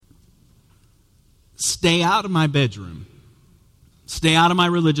stay out of my bedroom, stay out of my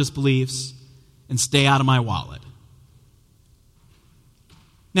religious beliefs, and stay out of my wallet.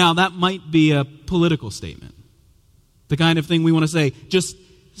 Now, that might be a political statement, the kind of thing we want to say, just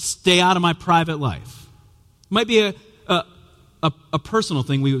stay out of my private life. It might be a personal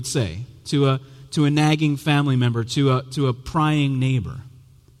thing we would say to a nagging family member, to a prying neighbor.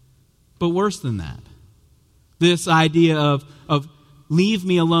 But worse than that, this idea of leave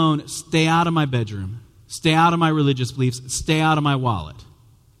me alone, stay out of my bedroom, stay out of my religious beliefs, stay out of my wallet.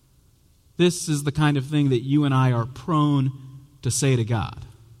 This is the kind of thing that you and I are prone to say to God.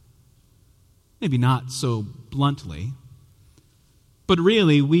 Maybe not so bluntly, but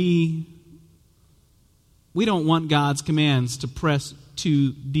really we don't want God's commands to press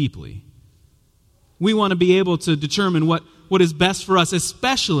too deeply. We want to be able to determine what is best for us,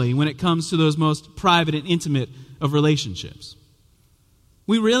 especially when it comes to those most private and intimate of relationships.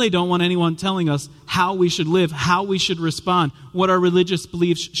 We really don't want anyone telling us how we should live, how we should respond, what our religious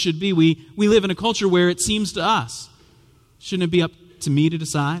beliefs should be. We live in a culture where it seems to us, shouldn't it be up to me to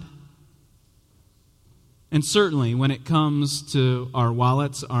decide? And certainly when it comes to our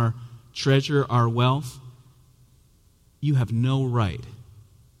wallets, our treasure, our wealth, you have no right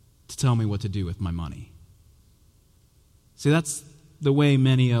to tell me what to do with my money. See, that's the way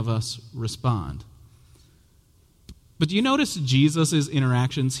many of us respond. But do you notice Jesus'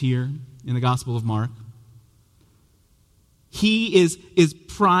 interactions here in the Gospel of Mark? He is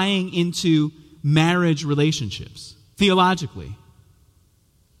prying into marriage relationships, theologically.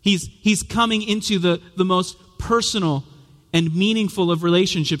 He's coming into the most personal and meaningful of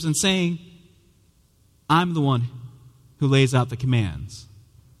relationships and saying, I'm the one who lays out the commands.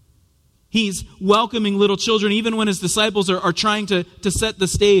 He's welcoming little children even when his disciples are trying to set the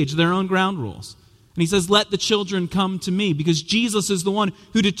stage, their own ground rules. And he says, let the children come to me, because Jesus is the one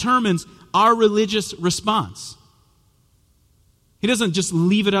who determines our religious response. He doesn't just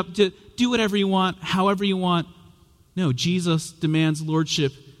leave it up to do whatever you want, however you want. No, Jesus demands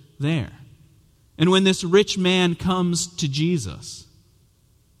lordship there. And when this rich man comes to Jesus,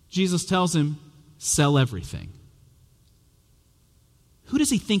 Jesus tells him, sell everything. Who does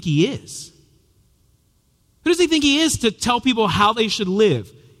he think he is? Who does he think he is to tell people how they should live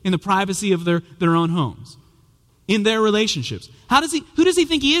in the privacy of their own homes, in their relationships? Who does he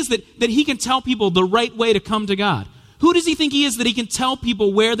think he is that he can tell people the right way to come to God? Who does he think he is that he can tell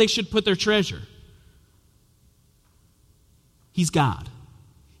people where they should put their treasure? He's God.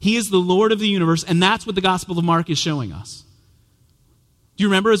 He is the Lord of the universe, and that's what the Gospel of Mark is showing us. Do you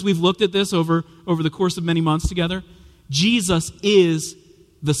remember as we've looked at this over the course of many months together? Jesus is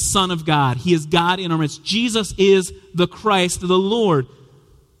the Son of God. He is God in our midst. Jesus is the Christ, the Lord,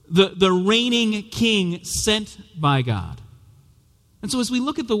 the reigning King sent by God. And so as we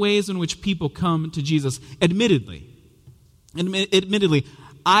look at the ways in which people come to Jesus, admittedly,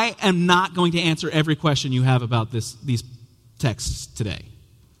 I am not going to answer every question you have about these texts today.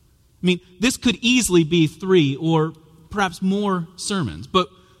 I mean, this could easily be 3 or perhaps more sermons, but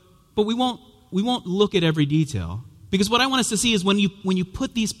we won't look at every detail, because what I want us to see is when you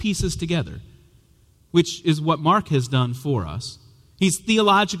put these pieces together, which is what Mark has done for us, he's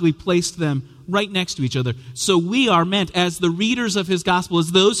theologically placed them right next to each other. So we are meant, as the readers of his gospel,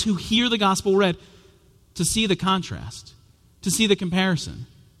 as those who hear the gospel read, to see the contrast, to see the comparison.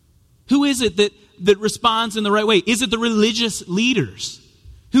 Who is it that responds in the right way? Is it the religious leaders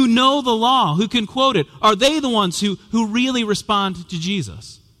who know the law, who can quote it? Are they the ones who really respond to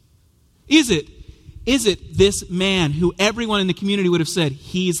Jesus? Is it this man who everyone in the community would have said,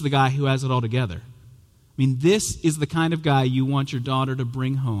 he's the guy who has it all together? I mean, this is the kind of guy you want your daughter to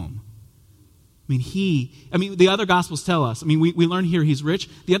bring home. The other Gospels tell us, we learn here he's rich.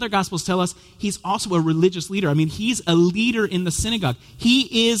 The other Gospels tell us he's also a religious leader. He's a leader in the synagogue.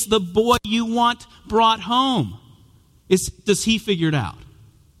 He is the boy you want brought home. Does he figure it out?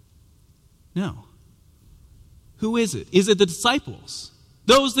 No. Who is it? Is it the disciples?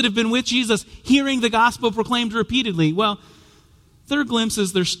 Those that have been with Jesus, hearing the gospel proclaimed repeatedly? Well, their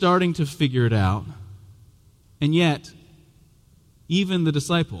glimpses, they're starting to figure it out. And yet, even the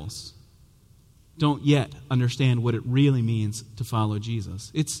disciples don't yet understand what it really means to follow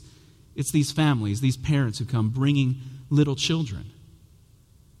Jesus. It's these families, these parents who come bringing little children.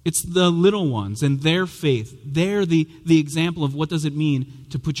 It's the little ones and their faith. They're the example of what does it mean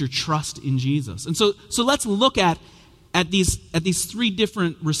to put your trust in Jesus. And so let's look at these 3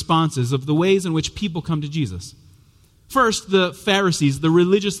 different responses of the ways in which people come to Jesus. First, the Pharisees, the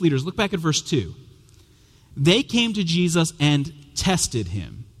religious leaders. Look back at verse 2. They came to Jesus and tested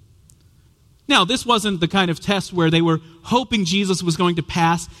him. Now, this wasn't the kind of test where they were hoping Jesus was going to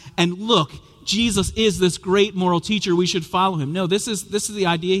pass, and look, Jesus is this great moral teacher, we should follow him. No, this is the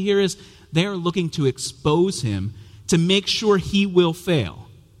idea here is they are looking to expose him to make sure he will fail.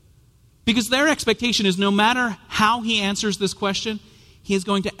 Because their expectation is no matter how he answers this question, he is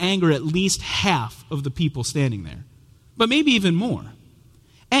going to anger at least half of the people standing there. But maybe even more.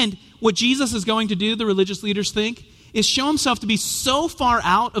 And what Jesus is going to do, the religious leaders think, is show himself to be so far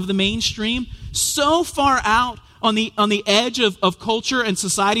out of the mainstream, so far out on the edge of culture and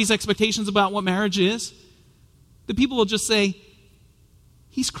society's expectations about what marriage is, that people will just say,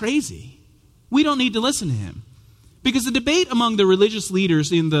 he's crazy. We don't need to listen to him. Because the debate among the religious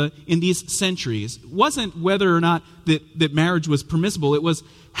leaders in these centuries wasn't whether or not that marriage was permissible. It was,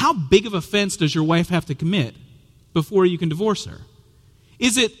 how big of offense does your wife have to commit before you can divorce her?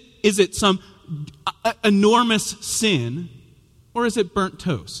 Is it some enormous sin, or is it burnt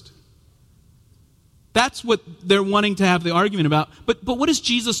toast? That's what they're wanting to have the argument about. But what does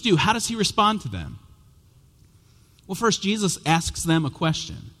Jesus do? How does he respond to them? Well, first, Jesus asks them a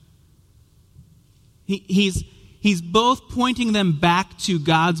question. He's both pointing them back to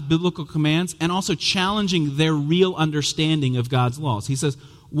God's biblical commands and also challenging their real understanding of God's laws. He says,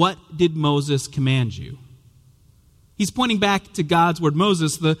 what did Moses command you? He's pointing back to God's word.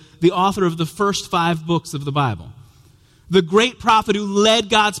 Moses, the author of the first 5 books of the Bible. The great prophet who led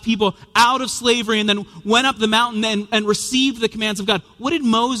God's people out of slavery and then went up the mountain and received the commands of God. What did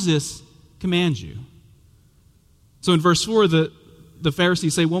Moses command you? So in verse 4, the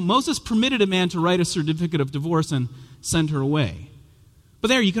Pharisees say, well, Moses permitted a man to write a certificate of divorce and send her away. But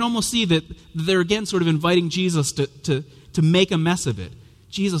there you can almost see that they're again sort of inviting Jesus to make a mess of it.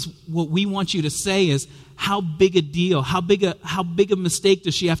 Jesus, what we want you to say is, how big a deal, how big a mistake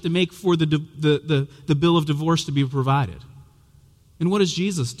does she have to make for the bill of divorce to be provided? And what does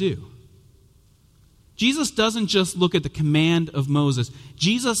Jesus do? Jesus doesn't just look at the command of Moses.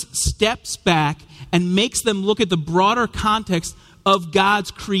 Jesus steps back and makes them look at the broader context of God's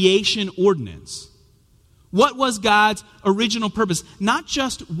creation ordinance. What was God's original purpose? Not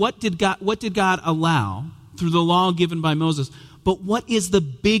just what did God allow through the law given by Moses, but what is the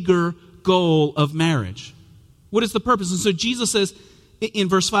bigger goal of marriage? What is the purpose? And so Jesus says in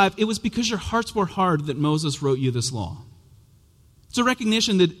verse 5, it was because your hearts were hard that Moses wrote you this law. It's a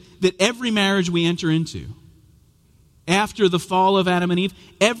recognition that every marriage we enter into, after the fall of Adam and Eve,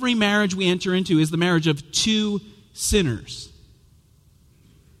 every marriage we enter into is the marriage of 2 sinners.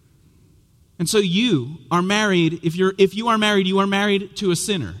 And so you are married, if you are married, you are married to a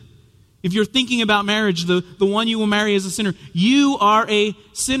sinner. If you're thinking about marriage, the one you will marry is a sinner. You are a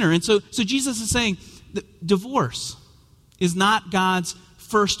sinner. And so Jesus is saying that divorce is not God's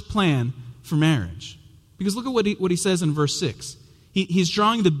first plan for marriage. Because look at what he says in verse 6. He's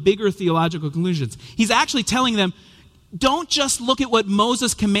drawing the bigger theological conclusions. He's actually telling them, don't just look at what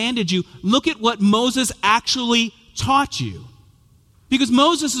Moses commanded you. Look at what Moses actually taught you. Because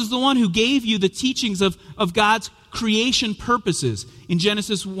Moses is the one who gave you the teachings of God's creation purposes in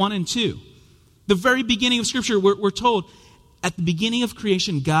Genesis 1 and 2. The very beginning of Scripture, we're told, at the beginning of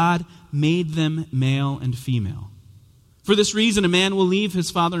creation, God made them male and female. For this reason, a man will leave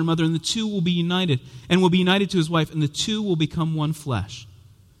his father and mother, and the 2 will be united, and will be united to his wife, and the 2 will become one flesh.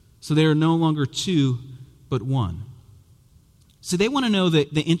 So they are no longer 2, but 1. So they want to know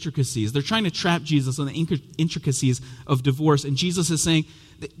the intricacies. They're trying to trap Jesus on the intricacies of divorce. And Jesus is saying,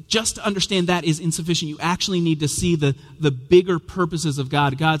 that just to understand that is insufficient. You actually need to see the bigger purposes of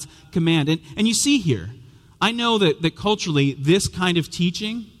God, God's command. And you see here, I know that culturally this kind of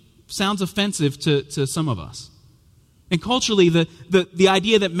teaching sounds offensive to some of us. And culturally, the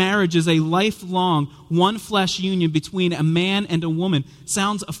idea that marriage is a lifelong, one-flesh union between a man and a woman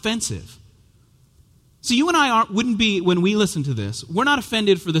sounds offensive. So you and I wouldn't be, when we listen to this, we're not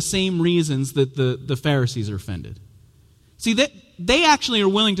offended for the same reasons that the Pharisees are offended. See, they actually are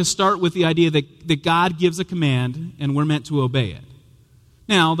willing to start with the idea that God gives a command and we're meant to obey it.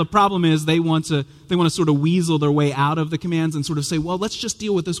 Now, the problem is they want to sort of weasel their way out of the commands and sort of say, well, let's just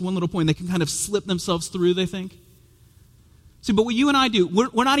deal with this one little point. They can kind of slip themselves through, they think. See, but what you and I do,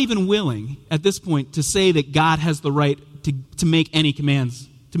 we're not even willing at this point to say that God has the right to make any commands,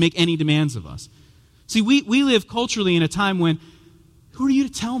 to make any demands of us. See, we live culturally in a time when, who are you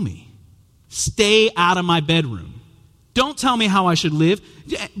to tell me? Stay out of my bedroom. Don't tell me how I should live.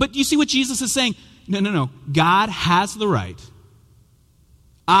 But you see what Jesus is saying? No. God has the right.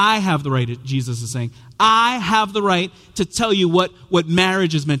 I have the right, Jesus is saying. I have the right to tell you what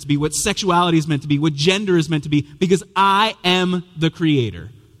marriage is meant to be, what sexuality is meant to be, what gender is meant to be, because I am the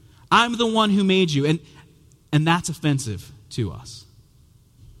creator. I'm the one who made you. And that's offensive to us.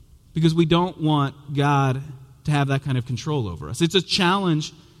 Because we don't want God to have that kind of control over us. It's a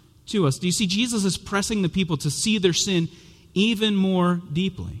challenge to us. Do you see? Jesus is pressing the people to see their sin even more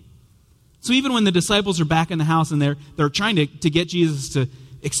deeply. So even when the disciples are back in the house and they're trying to get Jesus to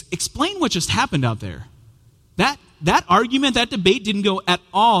explain what just happened out there, that argument, that debate didn't go at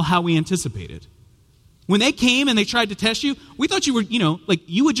all how we anticipated. When they came and they tried to test you, we thought you were,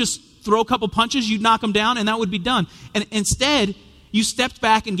 you would just throw a couple punches, you'd knock them down, and that would be done. And instead, you stepped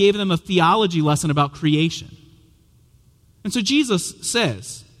back and gave them a theology lesson about creation. And so Jesus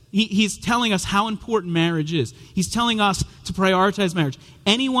says, he's telling us how important marriage is. He's telling us to prioritize marriage.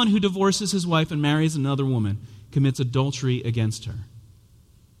 Anyone who divorces his wife and marries another woman commits adultery against her.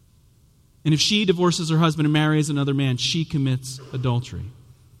 And if she divorces her husband and marries another man, she commits adultery.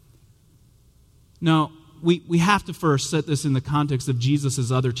 Now, we have to first set this in the context of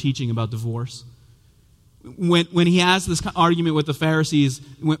Jesus' other teaching about divorce. When he has this argument with the Pharisees,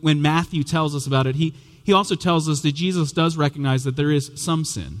 when Matthew tells us about it, he also tells us that Jesus does recognize that there is some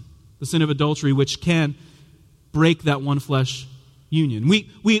sin, the sin of adultery, which can break that one flesh union. We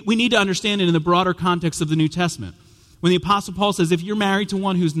need to understand it in the broader context of the New Testament. When the Apostle Paul says, if you're married to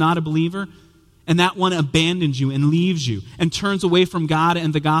one who's not a believer, and that one abandons you and leaves you and turns away from God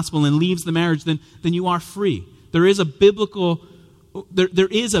and the gospel and leaves the marriage, then you are free. There is a biblical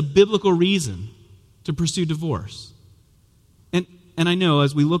reason to pursue divorce. And I know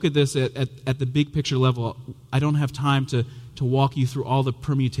as we look at this at the big picture level, I don't have time to walk you through all the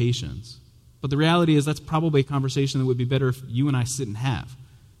permutations. But the reality is that's probably a conversation that would be better if you and I sit and have.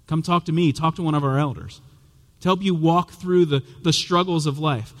 Come talk to me, talk to one of our elders to help you walk through the struggles of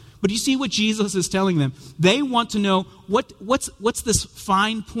life. But you see what Jesus is telling them? They want to know what's this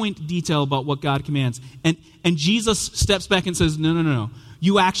fine point detail about what God commands. And Jesus steps back and says, no.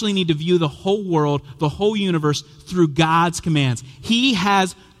 You actually need to view the whole world, the whole universe through God's commands. He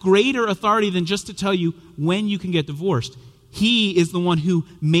has greater authority than just to tell you when you can get divorced. He is the one who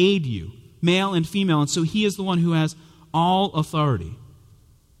made you, male and female, and so he is the one who has all authority.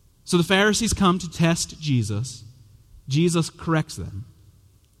 So the Pharisees come to test Jesus. Jesus corrects them.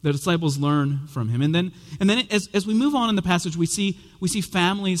 The disciples learn from him. And then as we move on in the passage, we see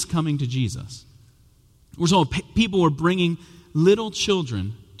families coming to Jesus. We're told people were bringing little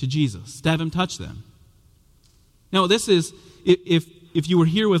children to Jesus to have him touch them. Now, this is, if you were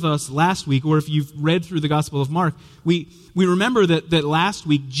here with us last week, or if you've read through the Gospel of Mark, we remember that last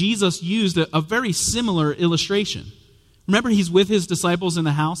week Jesus used a very similar illustration. Remember, he's with his disciples in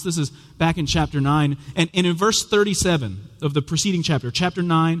the house. This is back in chapter 9. And in verse 37 of the preceding chapter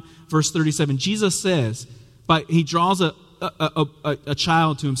 9, verse 37, Jesus says, he draws a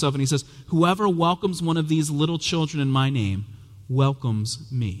child to himself and he says, whoever welcomes one of these little children in my name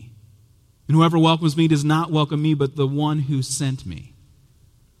welcomes me. And whoever welcomes me does not welcome me, but the one who sent me.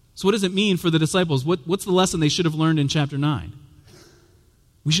 So what does it mean for the disciples? What's the lesson they should have learned in chapter 9?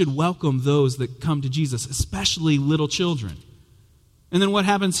 We should welcome those that come to Jesus, especially little children. And then what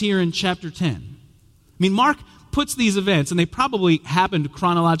happens here in chapter 10? I mean, Mark puts these events, and they probably happened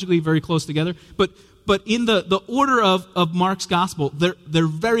chronologically very close together, but in the order of Mark's gospel, they're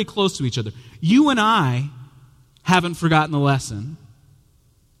very close to each other. You and I haven't forgotten the lesson.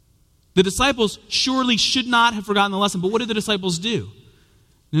 The disciples surely should not have forgotten the lesson, but what did the disciples do?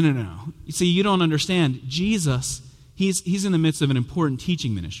 No. You see, you don't understand. Jesus, He's in the midst of an important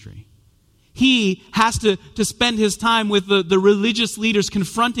teaching ministry. He has to spend his time with the religious leaders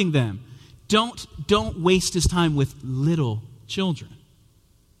confronting them. Don't waste his time with little children.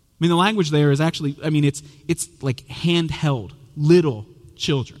 I mean, the language there is actually, it's like handheld, little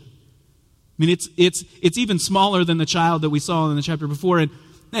children. I mean, it's even smaller than the child that we saw in the chapter before.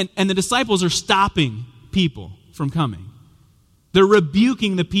 And the disciples are stopping people from coming. They're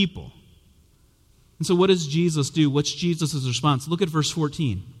rebuking the people. And so what does Jesus do? What's Jesus' response? Look at verse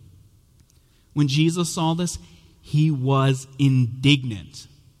 14. When Jesus saw this, he was indignant.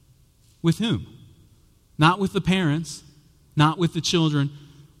 With whom? Not with the parents, not with the children,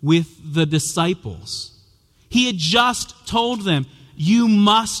 with the disciples. He had just told them, you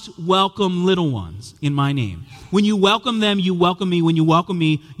must welcome little ones in my name. When you welcome them, you welcome me. When you welcome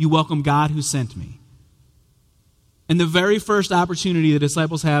me, you welcome God who sent me. And the very first opportunity the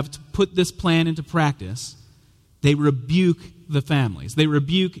disciples have to put this plan into practice, they rebuke the families. They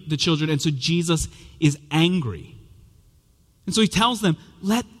rebuke the children. And so Jesus is angry. And so he tells them,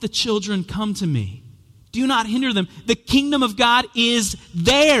 let the children come to me. Do not hinder them. The kingdom of God is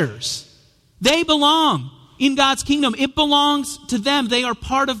theirs. They belong in God's kingdom. It belongs to them. They are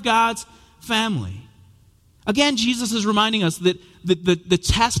part of God's family. Again, Jesus is reminding us that the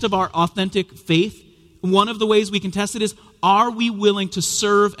test of our authentic faith, one of the ways we can test it is, are we willing to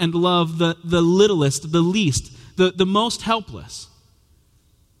serve and love the littlest, the least, the most helpless?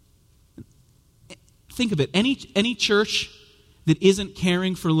 think of it. Any church that isn't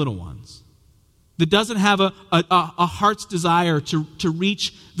caring for little ones, that doesn't have a heart's desire to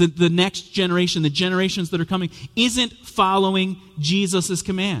reach the next generation, the generations that are coming, isn't following Jesus'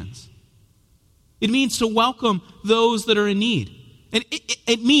 commands. It means to welcome those that are in need. And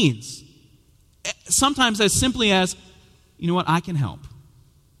it means sometimes as simply as, you know what, I can help.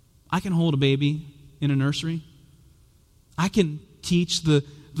 I can hold a baby in a nursery. I can teach the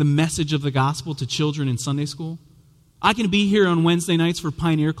message of the gospel to children in Sunday school. I can be here on Wednesday nights for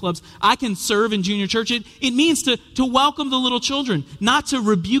Pioneer Clubs. I can serve in junior church. It means to welcome the little children, not to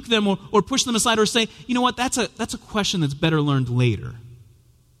rebuke them or push them aside or say, you know what, that's a question that's better learned later.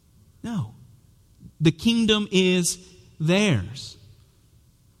 No. The kingdom is theirs.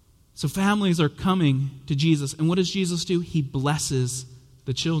 So families are coming to Jesus. And what does Jesus do? He blesses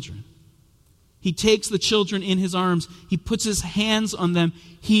the children. He takes the children in his arms. He puts his hands on them.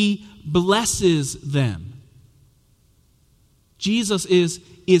 He blesses them. Jesus is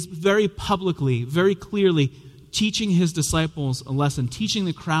very publicly, very clearly teaching his disciples a lesson, teaching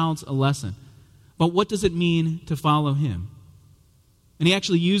the crowds a lesson. But what does it mean to follow him? And he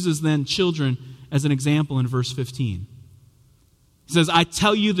actually uses then children as an example in verse 15. He says, I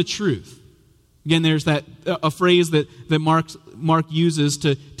tell you the truth. Again, there's a phrase that Mark uses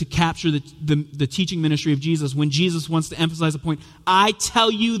to capture the teaching ministry of Jesus when Jesus wants to emphasize a point. I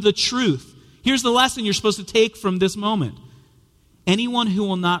tell you the truth. Here's the lesson you're supposed to take from this moment. Anyone who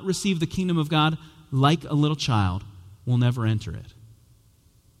will not receive the kingdom of God like a little child will never enter it.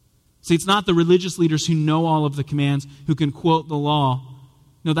 See, it's not the religious leaders who know all of the commands, who can quote the law.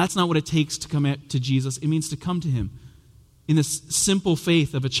 No, that's not what it takes to come to Jesus. It means to come to him in this simple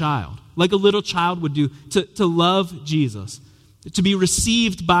faith of a child, like a little child would do, to love Jesus, to be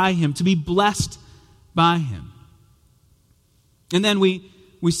received by him, to be blessed by him. And then we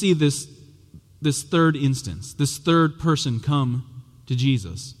see this third instance, this third person come to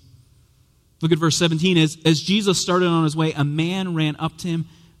Jesus. Look at verse 17. As Jesus started on his way, a man ran up to him,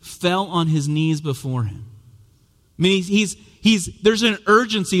 fell on his knees before him. I mean, there's an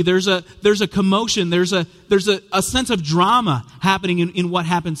urgency, there's a commotion, there's a sense of drama happening in what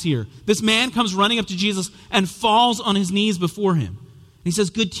happens here. This man comes running up to Jesus and falls on his knees before him. And he says,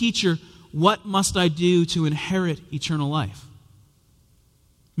 good teacher, what must I do to inherit eternal life?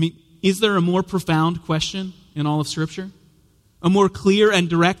 I mean, is there a more profound question in all of Scripture? A more clear and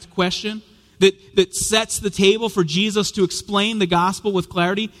direct question that sets the table for Jesus to explain the gospel with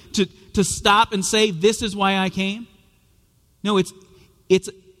clarity, to stop and say, this is why I came? No,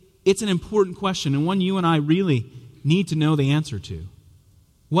 it's an important question, and one you and I really need to know the answer to.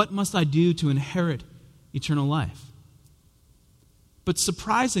 What must I do to inherit eternal life? But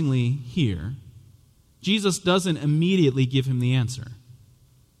surprisingly here, Jesus doesn't immediately give him the answer.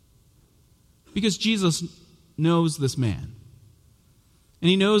 Because Jesus knows this man. And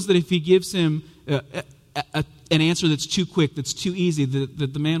he knows that if he gives him an answer that's too quick, that's too easy,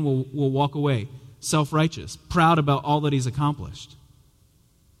 that the man will walk away self-righteous, proud about all that he's accomplished.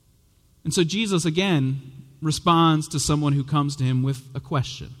 And so Jesus, again, responds to someone who comes to him with a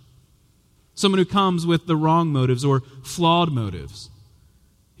question. Someone who comes with the wrong motives or flawed motives.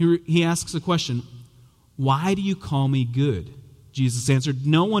 He asks a question, why do you call me good? Jesus answered,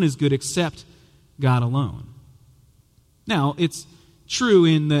 no one is good except God alone. Now, it's true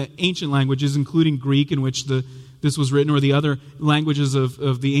in the ancient languages, including Greek, in which this was written, or the other languages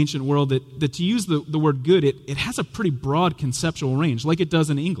of the ancient world, that to use the word good, it has a pretty broad conceptual range, like it does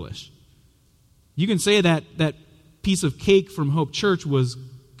in English. You can say that piece of cake from Hope Church was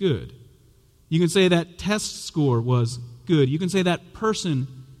good. You can say that test score was good. You can say that person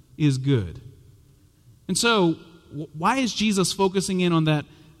is good. And so, why is Jesus focusing in on that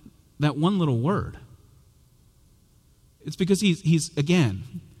one little word? It's because he's again,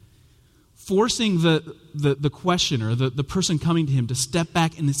 forcing the questioner, the person coming to him, to step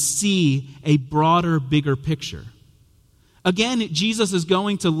back and see a broader, bigger picture. Again, Jesus is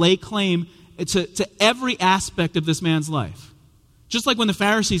going to lay claim to every aspect of this man's life. Just like when the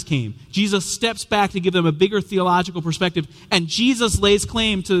Pharisees came, Jesus steps back to give them a bigger theological perspective, and Jesus lays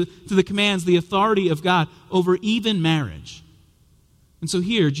claim to the commands, the authority of God over even marriage. And so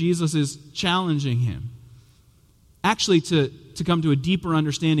here, Jesus is challenging him, actually to come to a deeper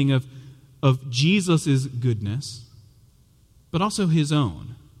understanding of Jesus' goodness, but also his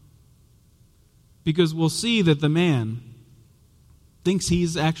own. Because we'll see that the man thinks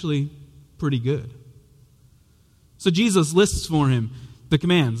he's actually pretty good. So Jesus lists for him the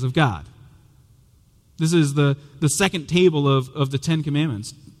commands of God. This is the second table of the 10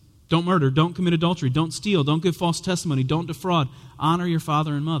 Commandments. Don't murder, don't commit adultery, don't steal, don't give false testimony, don't defraud, honor your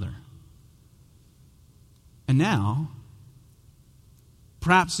father and mother. And now,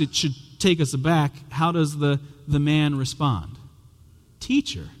 perhaps it should take us aback. How does the man respond?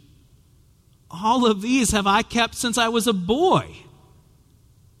 Teacher, all of these have I kept since I was a boy.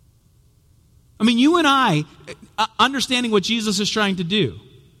 I mean, you and I, understanding what Jesus is trying to do,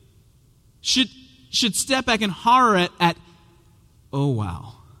 should step back in horror at, oh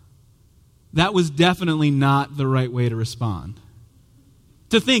wow, that was definitely not the right way to respond.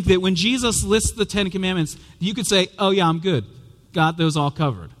 To think that when Jesus lists the 10 Commandments, you could say, oh yeah, I'm good. Got those all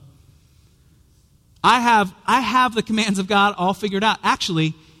covered. I have the commands of God all figured out.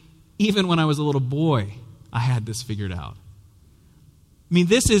 Actually, even when I was a little boy, I had this figured out. I mean,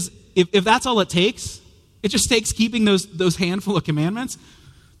 this is, if that's all it takes, it just takes keeping those handful of commandments,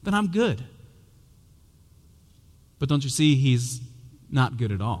 then I'm good. But don't you see, he's not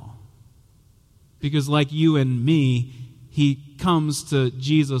good at all. Because like you and me, he comes to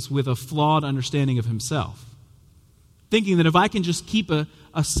Jesus with a flawed understanding of himself, thinking that if I can just keep a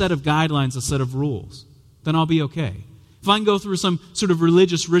set of guidelines, a set of rules, then I'll be okay. If I can go through some sort of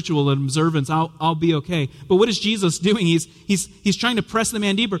religious ritual and observance, I'll be okay. But what is Jesus doing? He's trying to press the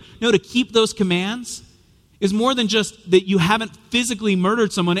man deeper. No, to keep those commands is more than just that you haven't physically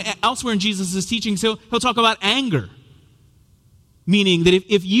murdered someone. Elsewhere in Jesus' teachings, he'll talk about anger. Meaning that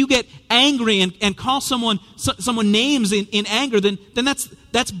if you get angry and call someone names in anger, then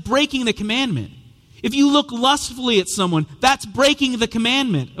that's breaking the commandment. If you look lustfully at someone, that's breaking the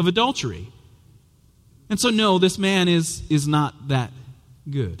commandment of adultery. And so no, this man is not that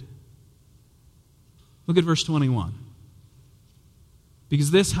good. Look at verse 21.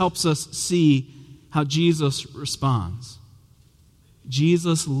 Because this helps us see how Jesus responds.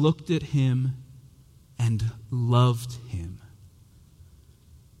 Jesus looked at him and loved him.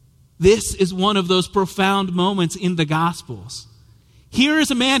 This is one of those profound moments in the Gospels. Here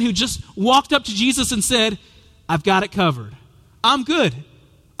is a man who just walked up to Jesus and said, I've got it covered. I'm good.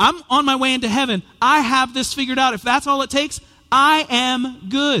 I'm on my way into heaven. I have this figured out. If that's all it takes, I am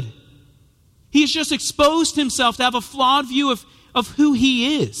good. He's just exposed himself to have a flawed view of who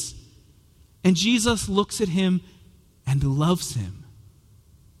he is. And Jesus looks at him and loves him.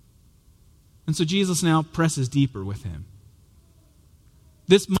 And so Jesus now presses deeper with him.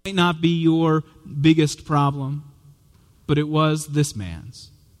 This might not be your biggest problem, but it was this man's.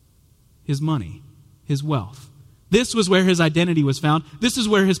 His money, his wealth. This was where his identity was found. This is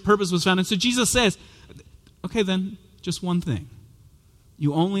where his purpose was found. And so Jesus says, okay, then, just one thing.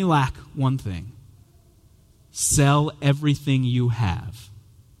 You only lack one thing. Sell everything you have.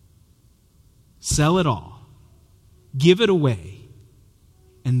 Sell it all. Give it away.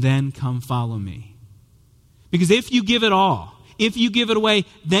 And then come follow me. Because if you give it all, if you give it away,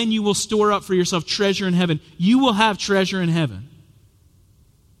 then you will store up for yourself treasure in heaven. You will have treasure in heaven.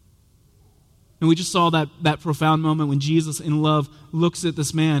 And we just saw that profound moment when Jesus, in love, looks at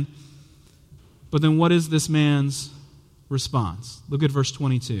this man. But then what is this man's response? Look at verse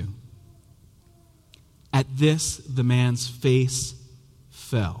 22. At this, the man's face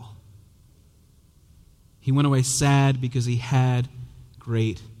fell. He went away sad because he had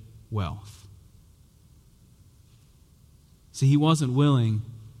great wealth. See, he wasn't willing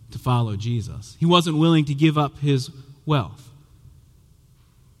to follow Jesus. He wasn't willing to give up his wealth.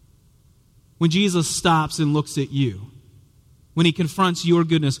 When Jesus stops and looks at you, when he confronts your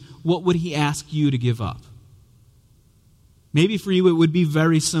goodness, what would he ask you to give up? Maybe for you it would be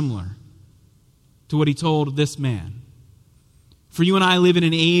very similar to what he told this man. For you and I live in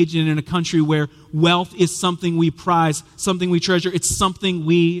an age and in a country where wealth is something we prize, something we treasure. It's something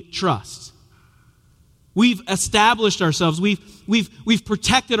we trust. We've established ourselves. We've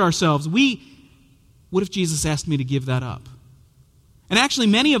protected ourselves. What if Jesus asked me to give that up? And actually,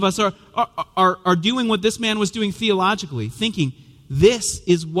 many of us are doing what this man was doing theologically, thinking, this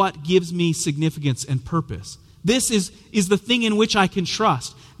is what gives me significance and purpose. This is the thing in which I can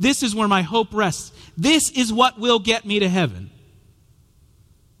trust. This is where my hope rests. This is what will get me to heaven.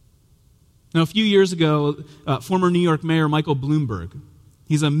 Now, a few years ago, former New York Mayor Michael Bloomberg,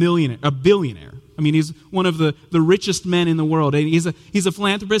 he's a billionaire. I mean, he's one of the richest men in the world. And he's a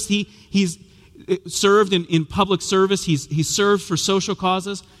philanthropist. He's served in public service. He's served for social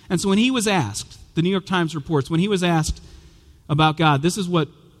causes. And so when he was asked, the New York Times reports, when he was asked about God, this is what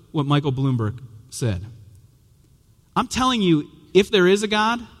Michael Bloomberg said. I'm telling you, if there is a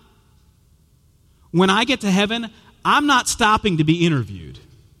God, when I get to heaven, I'm not stopping to be interviewed.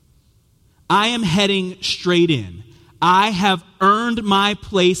 I am heading straight in. I have earned my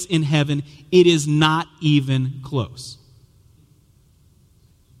place in heaven. It is not even close.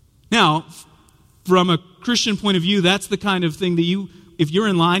 Now, from a Christian point of view, that's the kind of thing that if you're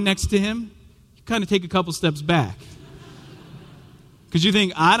in line next to him, you kind of take a couple steps back. Because you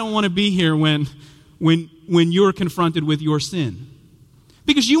think, I don't want to be here when you're confronted with your sin.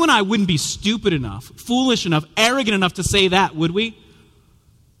 Because you and I wouldn't be stupid enough, foolish enough, arrogant enough to say that, would we?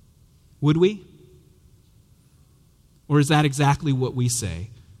 Would we? Or is that exactly what we say?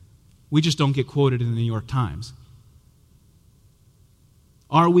 We just don't get quoted in the New York Times.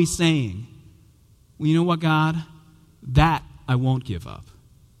 Are we saying, well, you know what, God? That I won't give up.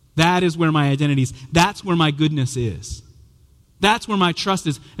 That is where my identity is. That's where my goodness is. That's where my trust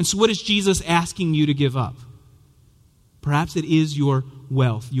is. And so what is Jesus asking you to give up? Perhaps it is your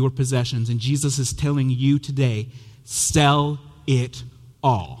wealth, your possessions, and Jesus is telling you today, sell it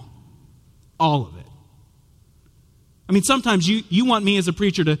all. All of it. I mean, sometimes you want me as a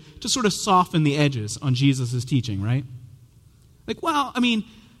preacher to sort of soften the edges on Jesus' teaching, right? Like, well, I mean,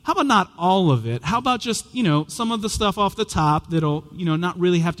 how about not all of it? How about just, some of the stuff off the top that'll, not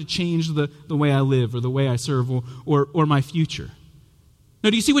really have to change the way I live or the way I serve or my future? Now,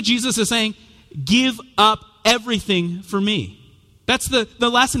 do you see what Jesus is saying? Give up everything for me. That's the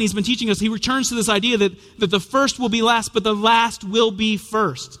lesson he's been teaching us. He returns to this idea that the first will be last, but the last will be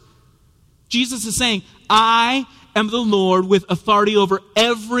first. Jesus is saying, I am the Lord with authority over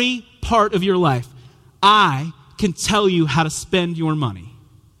every part of your life. I can tell you how to spend your money.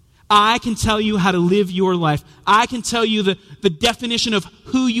 I can tell you how to live your life. I can tell you the definition of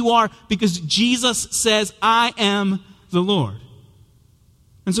who you are because Jesus says, I am the Lord.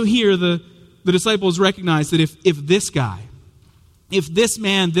 And so here the disciples recognize that if this guy, if this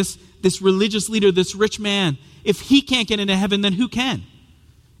man, this religious leader, this rich man, if he can't get into heaven, then who can?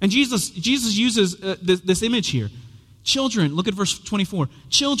 And Jesus uses this image here. Children, look at verse 24.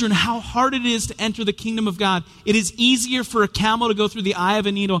 Children, how hard it is to enter the kingdom of God. It is easier for a camel to go through the eye of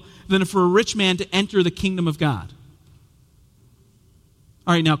a needle than for a rich man to enter the kingdom of God.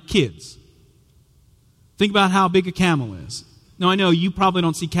 All right, now kids. Think about how big a camel is. Now, I know you probably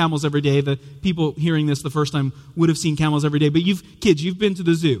don't see camels every day. The people hearing this the first time would have seen camels every day. But you've been to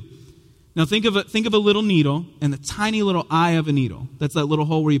the zoo. Now, think of a little needle and the tiny little eye of a needle. That's that little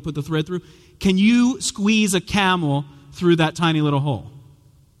hole where you put the thread through. Can you squeeze a camel through that tiny little hole?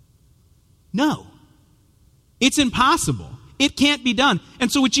 No. It's impossible. It can't be done.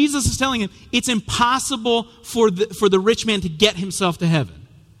 And so what Jesus is telling him, it's impossible for the rich man to get himself to heaven.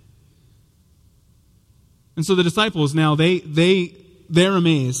 And so the disciples now, they're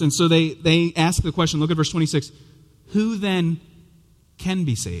amazed. And so they ask the question, look at verse 26, who then can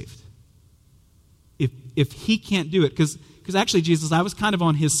be saved? If he can't do it, because actually, Jesus, I was kind of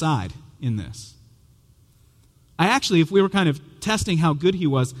on his side in this. If we were kind of testing how good he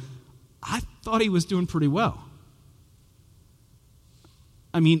was, I thought he was doing pretty well.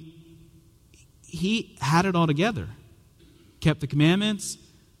 I mean, he had it all together. Kept the commandments,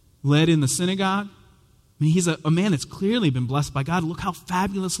 led in the synagogue. I mean, he's a man that's clearly been blessed by God. Look how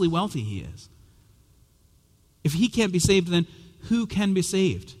fabulously wealthy he is. If he can't be saved, then who can be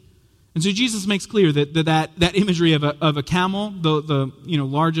saved? And so Jesus makes clear that imagery of a camel, the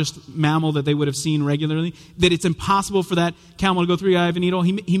largest mammal that they would have seen regularly, that it's impossible for that camel to go through the eye of a needle.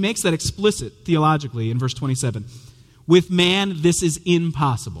 He makes that explicit theologically in verse 27. With man, this is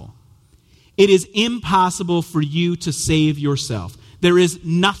impossible. It is impossible for you to save yourself. There is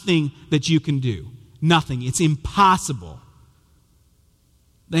nothing that you can do. Nothing. It's impossible.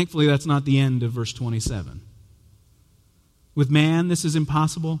 Thankfully, that's not the end of verse 27. With man, this is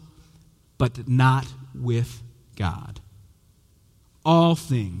impossible, but not with God. All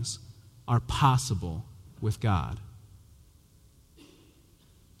things are possible with God.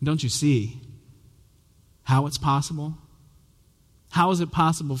 Don't you see how it's possible? How is it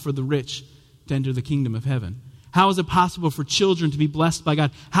possible for the rich to enter the kingdom of heaven? How is it possible for children to be blessed by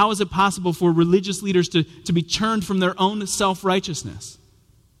God? How is it possible for religious leaders to be turned from their own self-righteousness?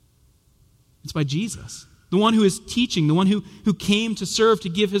 It's by Jesus, the one who is teaching, the one who came to serve, to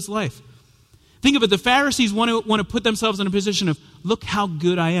give his life. Think of it, the Pharisees want to put themselves in a position of, look how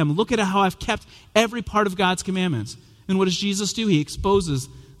good I am. Look at how I've kept every part of God's commandments. And what does Jesus do? He exposes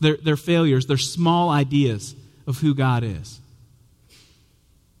their failures, their small ideas of who God is.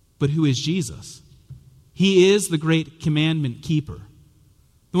 But who is Jesus? He is the great commandment keeper,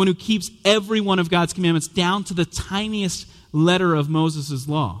 the one who keeps every one of God's commandments down to the tiniest letter of Moses'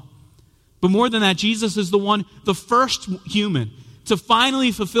 law. But more than that, Jesus is the first human to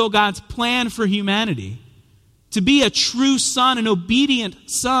finally fulfill God's plan for humanity, to be a true son, an obedient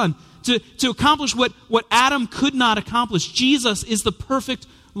son, to accomplish what Adam could not accomplish. Jesus is the perfect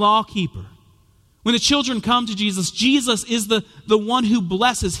law keeper. When the children come to Jesus, Jesus is the one who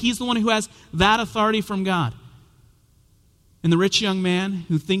blesses. He's the one who has that authority from God. And the rich young man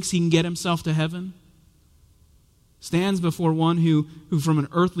who thinks he can get himself to heaven stands before one who from an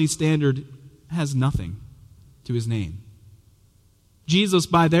earthly standard has nothing to his name. Jesus,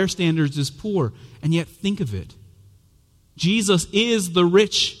 by their standards, is poor, and yet think of it. Jesus is the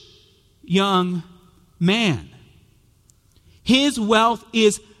rich young man. His wealth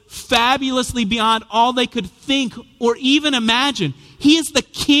is fabulously beyond all they could think or even imagine. He is the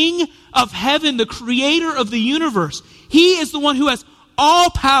King of heaven, the creator of the universe. He is the one who has all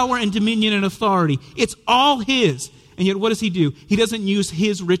power and dominion and authority. It's all his. And yet what does he do? He doesn't use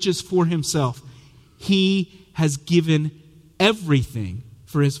his riches for himself. He has given everything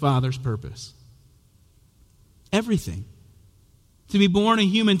for his Father's purpose. Everything. To be born a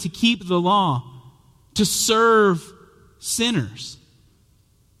human, to keep the law, to serve sinners,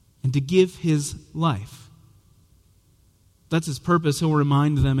 and to give his life. That's his purpose. He'll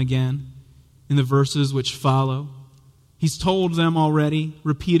remind them again in the verses which follow. He's told them already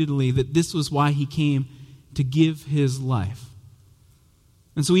repeatedly that this was why he came, to give his life.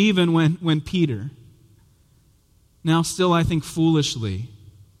 And so even when Peter, now still I think foolishly,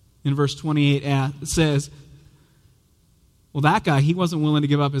 in verse 28 says, well, that guy, he wasn't willing to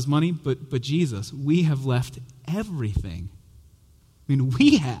give up his money, but Jesus, we have left everything. I mean,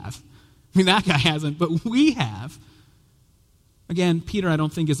 we have. I mean, that guy hasn't, but we have. Again, Peter, I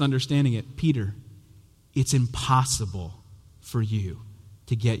don't think is understanding it. Peter, it's impossible for you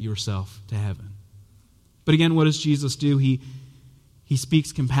to get yourself to heaven. But again, what does Jesus do? He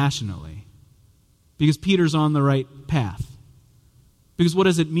speaks compassionately. Because Peter's on the right path. Because what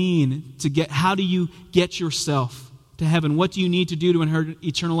does it mean to get, how do you get yourself to heaven? What do you need to do to inherit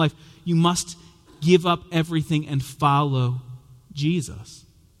eternal life? You must give up everything and follow Jesus.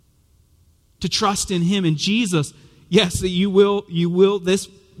 To trust in him. And Jesus, yes, this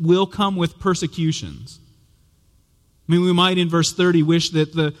will come with persecutions. I mean, we might in verse 30 wish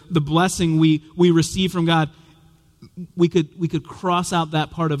that the blessing we receive from God, we could cross out that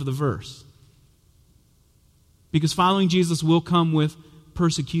part of the verse. Because following Jesus will come with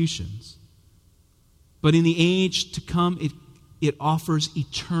persecutions. But in the age to come, it offers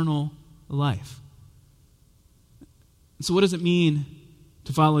eternal life. So what does it mean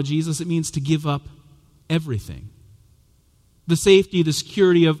to follow Jesus? It means to give up everything. The safety, the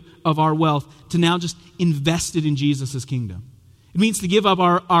security of our wealth, to now just invest it in Jesus' kingdom. It means to give up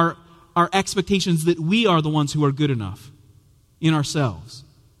our expectations that we are the ones who are good enough in ourselves.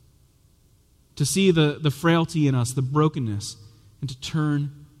 To see the frailty in us, the brokenness, and to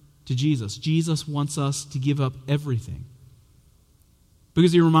turn to Jesus. Jesus wants us to give up everything.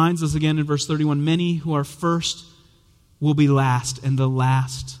 Because he reminds us again in verse 31, many who are first will be last, and the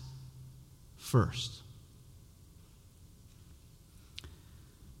last first.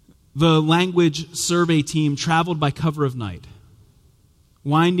 The language survey team traveled by cover of night,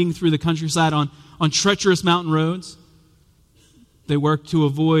 winding through the countryside on treacherous mountain roads. They worked to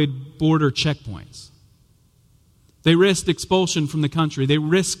avoid border checkpoints. They risked expulsion from the country. They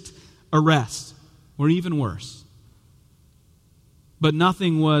risked arrest, or even worse. But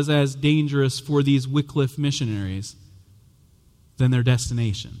nothing was as dangerous for these Wycliffe missionaries than their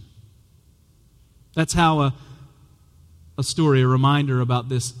destination. That's how a story, a reminder about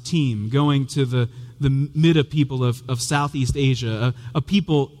this team going to the Midda people of Southeast Asia, a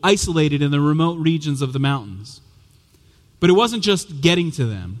people isolated in the remote regions of the mountains. But it wasn't just getting to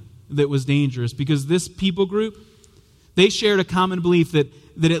them that was dangerous, because this people group, they shared a common belief that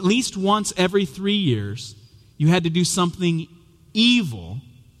at least once every 3 years, you had to do something evil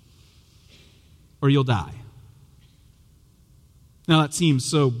or you'll die. Now that seems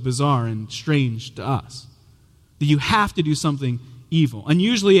so bizarre and strange to us, that you have to do something evil. And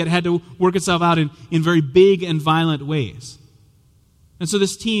usually it had to work itself out in very big and violent ways. And so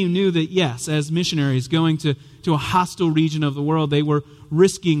this team knew that, yes, as missionaries going to a hostile region of the world, they were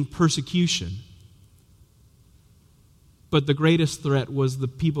risking persecution. But the greatest threat was the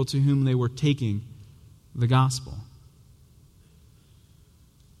people to whom they were taking the gospel.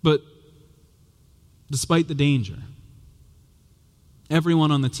 But despite the danger,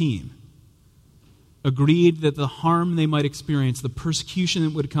 everyone on the team agreed that the harm they might experience, the persecution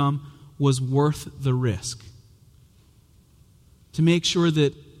that would come, was worth the risk. To make sure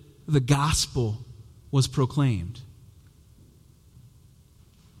that the gospel was proclaimed.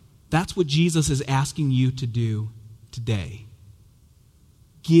 That's what Jesus is asking you to do today.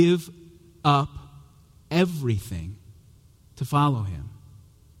 Give up everything to follow him.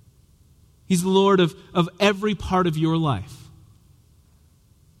 He's the Lord of every part of your life.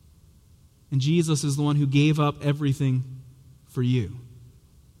 And Jesus is the one who gave up everything for you.